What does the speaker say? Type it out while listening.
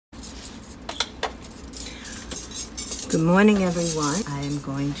Good morning, everyone. I am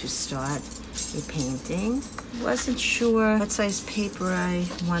going to start a painting. Wasn't sure what size paper I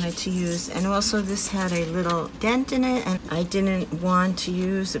wanted to use, and also this had a little dent in it, and I didn't want to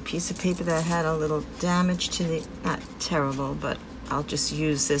use a piece of paper that had a little damage to the, not terrible, but I'll just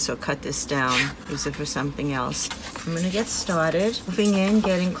use this or cut this down, use it for something else. I'm gonna get started. Moving in,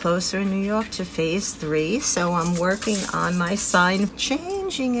 getting closer in New York to phase 3, so I'm working on my sign,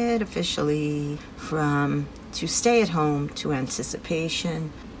 changing it officially from to stay at home to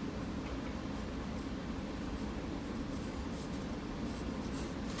anticipation.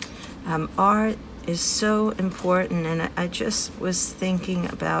 Art is so important, and I just was thinking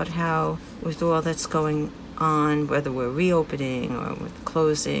about how with all that's going on, whether we're reopening or with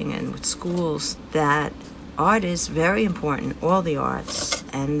closing and with schools, that art is very important, all the arts,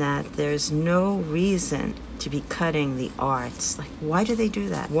 and that there's no reason to be cutting the arts. Like, why do they do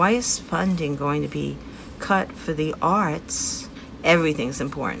that? Why is funding going to be cut for the arts? Everything's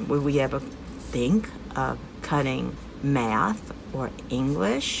important. Would we ever think of cutting math or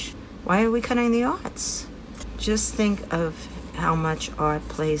English? Why are we cutting the arts? Just think of how much art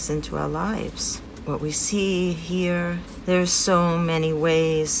plays into our lives. What we see here, there's so many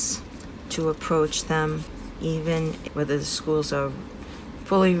ways to approach them, even whether the schools are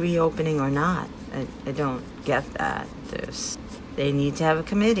fully reopening or not. I don't get that. They need to have a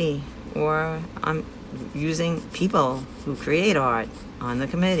committee, or I'm using people who create art on the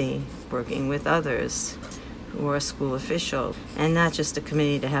committee, working with others who are school officials, and not just a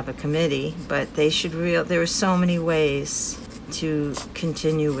committee to have a committee, but they should there are so many ways to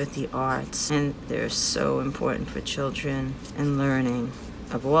continue with the arts, and they're so important for children and learning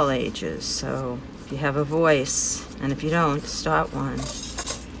of all ages. So if you have a voice, and if you don't, start one,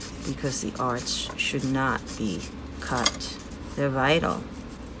 because the arts should not be cut. They're vital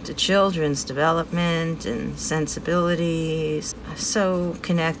to children's development and sensibilities, so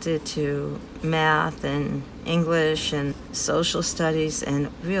connected to math and English and social studies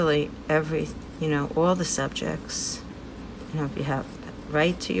and really all the subjects. If you have,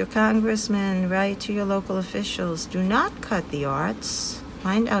 write to your congressman, write to your local officials. Do not cut the arts.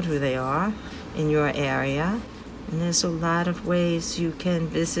 Find out who they are in your area. And there's a lot of ways you can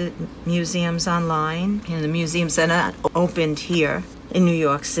visit museums online. The museums are not opened here in New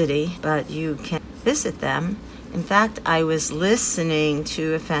York City, but you can visit them. In fact, I was listening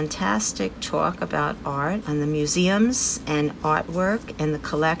to a fantastic talk about art on the museums and artwork and the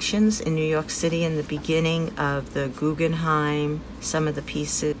collections in New York City in the beginning of the Guggenheim, some of the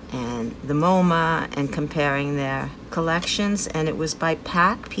pieces, and the MoMA, and comparing their collections. And it was by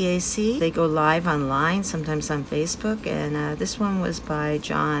PAC, P-A-C. They go live online, sometimes on Facebook, and this one was by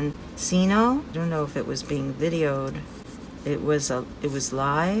John Sino. I don't know if it was being videoed. It was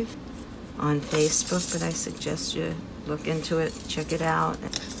live on Facebook, but I suggest you look into it, check it out.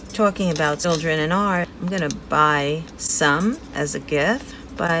 Talking about children and art, I'm gonna buy some as a gift,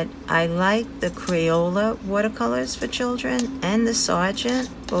 but I like the Crayola watercolors for children and the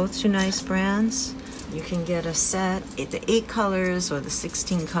Sargent, both two nice brands. You can get a set, the 8 colors or the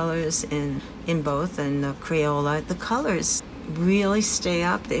 16 colors in both, and the Crayola. The colors really stay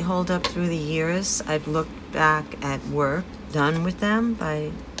up, they hold up through the years. I've looked back at work done with them by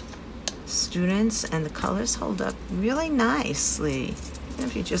students, and the colors hold up really nicely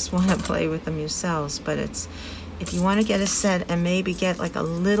if you just want to play with them yourselves. But if you want to get a set and maybe get like a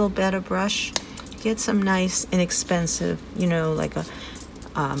little better brush, get some nice inexpensive, like a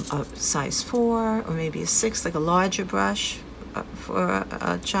size 4 or maybe a 6, like a larger brush for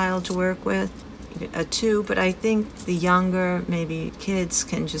a child to work with, a 2. But I think the younger maybe kids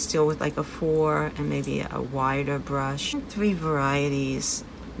can just deal with like a 4 and maybe a wider brush. 3 varieties,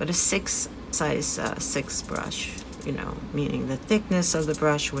 but a size 6 brush, meaning the thickness of the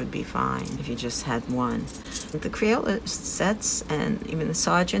brush would be fine if you just had one. The Crayola sets and even the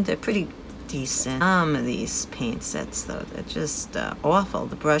Sargent, they're pretty decent. Some of these paint sets, though, they're just awful.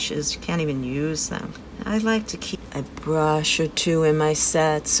 The brushes, you can't even use them. I like to keep a brush or 2 in my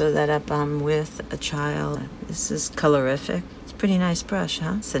set so that if I'm with a child, this is colorific. It's a pretty nice brush,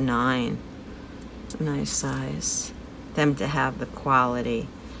 huh? It's a 9, a nice size. Them to have the quality.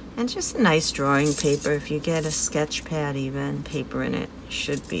 And just a nice drawing paper. If you get a sketch pad, even paper in it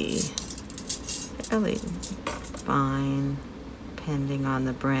should be fairly fine, depending on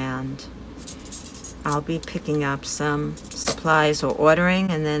the brand. I'll be picking up some supplies or ordering,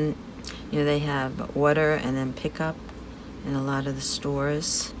 and then they have order and then pick up in a lot of the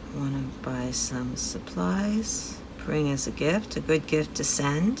stores. I want to buy some supplies, bring as a gift, a good gift to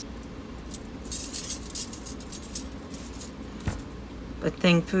send. But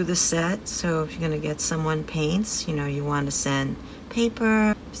think through the set. So if you're going to get someone paints, you know, you want to send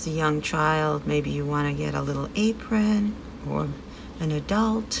paper. If it's a young child, maybe you want to get a little apron, or an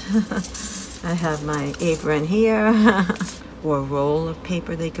adult. I have my apron here. Or a roll of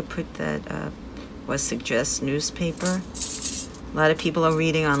paper they could put that was suggest newspaper. A lot of people are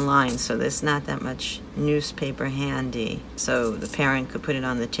reading online, so there's not that much newspaper handy. So the parent could put it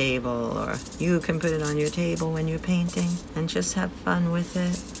on the table, or you can put it on your table when you're painting, and just have fun with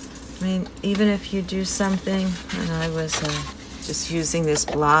it. I mean, even if you do something, and I was just using this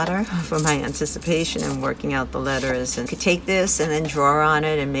blotter for my anticipation and working out the letters, and you could take this and then draw on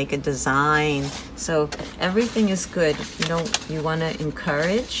it and make a design. So everything is good. You want to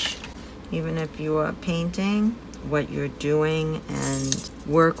encourage, even if you are painting, what you're doing, and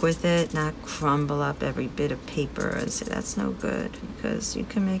work with it, not crumble up every bit of paper and say that's no good, because you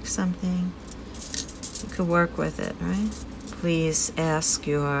can make something, you could work with it, right? Please ask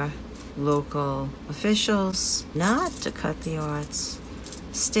your local officials not to cut the arts,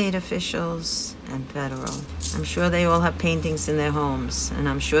 state officials and federal. I'm sure they all have paintings in their homes, and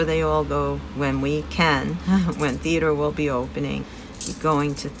I'm sure they all go when we can, when theater will be opening,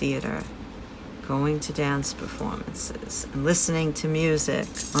 going to theater, going to dance performances, and listening to music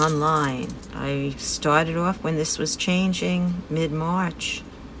online. I started off when this was changing mid-March.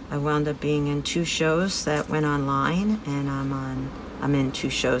 I wound up being in 2 shows that went online, and I'm in 2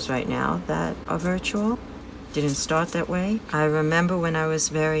 shows right now that are virtual. Didn't start that way. I remember when I was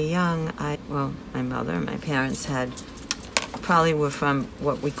very young, my mother and my parents probably were from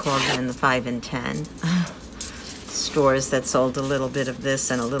what we called then the 5 and 10. Stores that sold a little bit of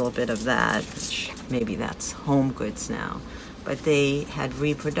this and a little bit of that, which maybe that's Home Goods now. But they had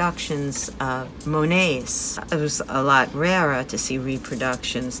reproductions of Monet's. It was a lot rarer to see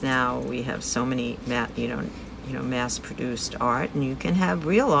reproductions. Now we have so many, mass-produced art, and you can have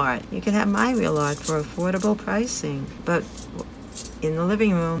real art. You can have my real art for affordable pricing. But in the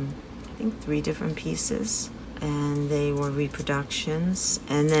living room, I think 3 different pieces, and they were reproductions.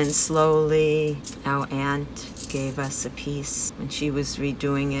 And then slowly, our aunt gave us a piece when she was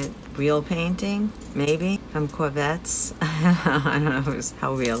redoing it, real painting, maybe, from Corvettes. I don't know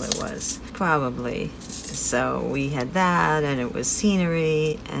how real it was. Probably. So we had that, and it was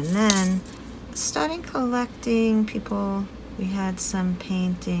scenery, and then starting collecting people. We had some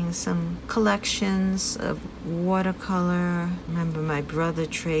paintings, some collections of watercolor. Remember my brother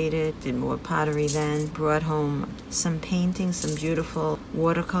did more pottery then, brought home some paintings, some beautiful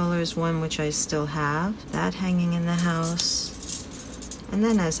watercolors, one which I still have, that hanging in the house. And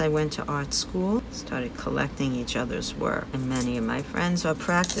then as I went to art school, started collecting each other's work. And many of my friends are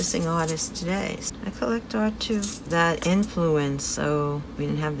practicing artists today. I collect art too. That influence, so we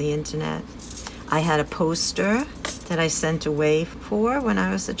didn't have the internet. I had a poster that I sent away for when I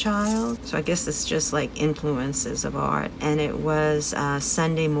was a child. So I guess it's just like influences of art. And it was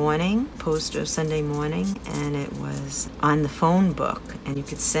Sunday morning, poster of Sunday morning, and it was on the phone book. And you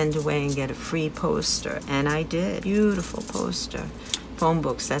could send away and get a free poster. And I did. Beautiful poster. Phone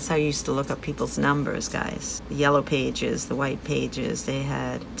books, that's how you used to look up people's numbers, guys. The yellow pages, the white pages, they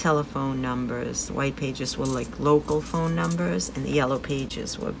had telephone numbers. The white pages were like local phone numbers, and the yellow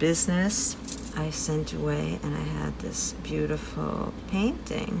pages were business. I sent away, and I had this beautiful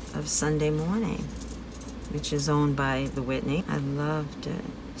painting of Sunday morning, which is owned by the Whitney. I loved it.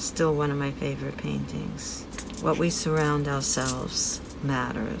 Still one of my favorite paintings. What we surround ourselves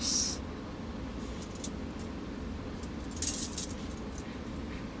matters.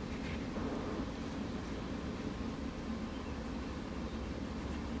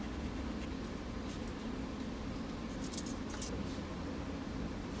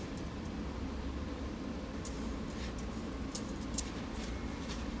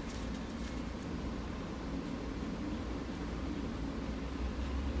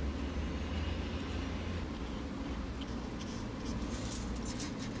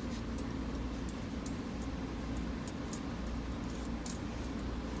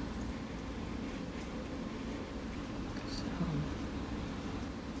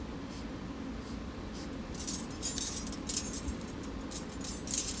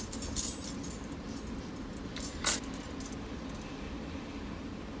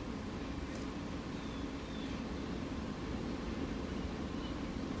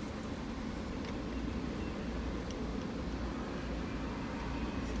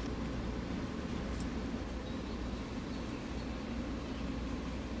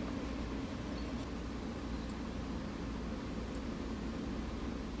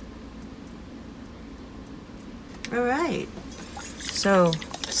 All right, so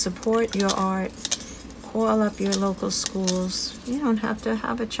support your art, call up your local schools. You don't have to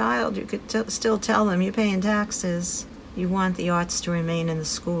have a child. You could still tell them you're paying taxes. You want the arts to remain in the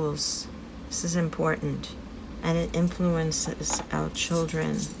schools. This is important. And it influences our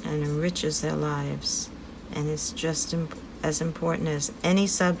children and enriches their lives. And it's just as important as any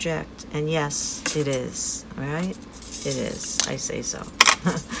subject. And yes, it is. All right? It is. I say so.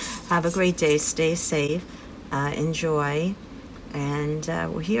 Have a great day. Stay safe. Enjoy. And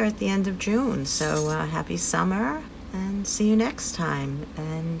we're here at the end of June. So happy summer. And see you next time.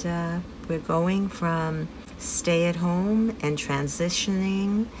 And we're going from stay at home and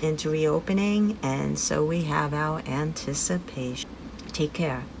transitioning into reopening. And so we have our anticipation. Take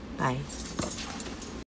care. Bye.